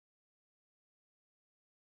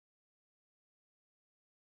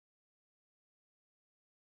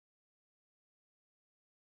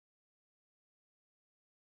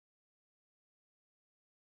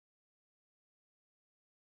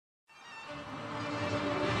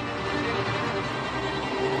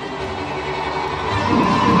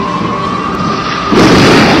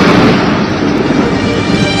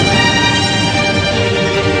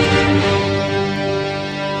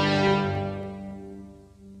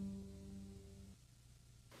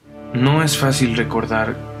No es fácil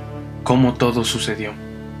recordar cómo todo sucedió.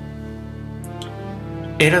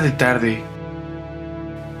 Era de tarde.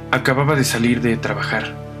 Acababa de salir de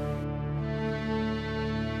trabajar.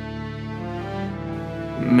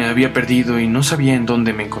 Me había perdido y no sabía en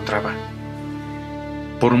dónde me encontraba.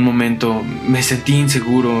 Por un momento me sentí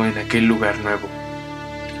inseguro en aquel lugar nuevo.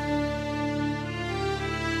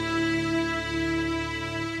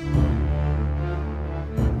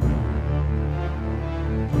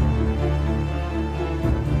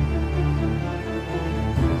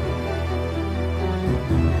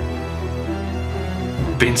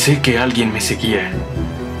 Pensé que alguien me seguía.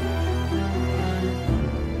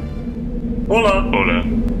 Hola. Hola.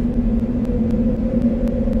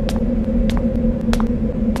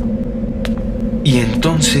 Y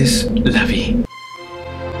entonces la vi.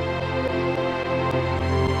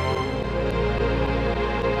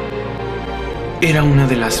 Era una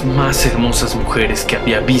de las más hermosas mujeres que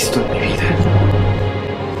había visto en mi vida.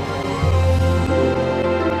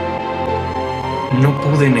 No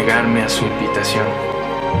pude negarme a su invitación.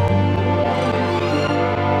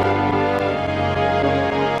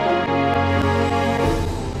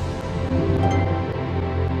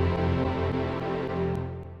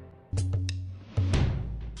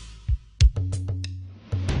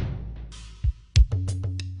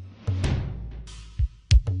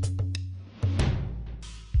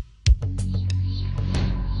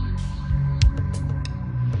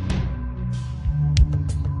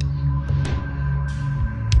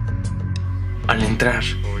 Al entrar,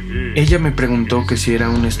 ella me preguntó que si era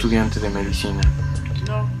un estudiante de medicina.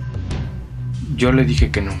 No. Yo le dije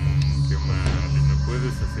que no. ¿Qué más? ¿Me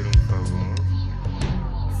puedes hacer un favor?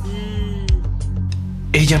 Sí.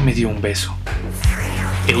 Ella me dio un beso.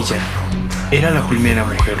 Ella era la primera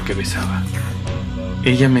mujer que besaba.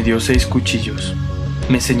 Ella me dio 6 cuchillos,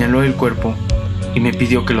 me señaló el cuerpo y me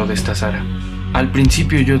pidió que lo destazara. Al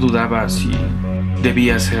principio yo dudaba si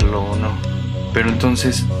debía hacerlo o no, pero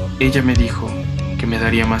entonces ella me dijo que me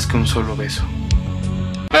daría más que un solo beso.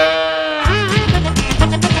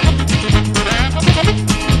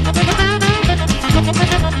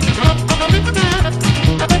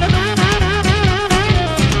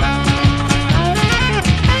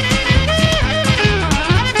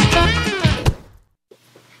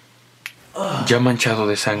 Ya manchado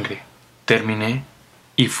de sangre, terminé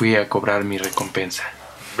y fui a cobrar mi recompensa.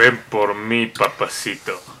 Ven por mí,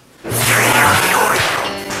 papacito.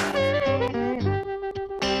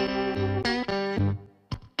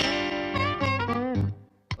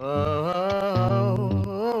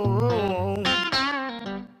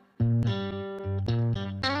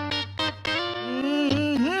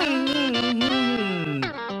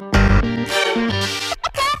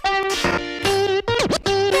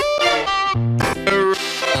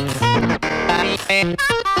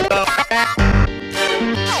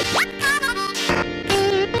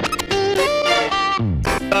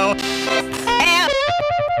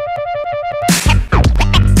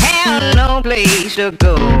 No place to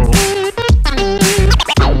go.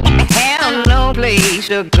 Have no place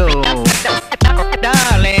to go.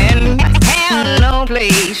 Darling, have no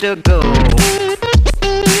place to go.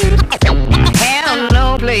 Have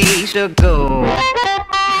no place to go.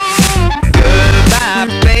 Goodbye,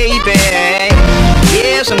 baby.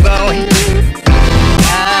 Yes, I'm going.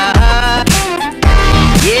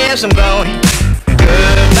 Yes, I'm going.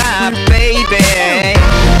 Goodbye, baby.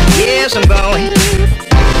 Yes, I'm going.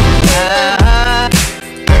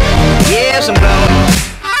 Yes, I'm going.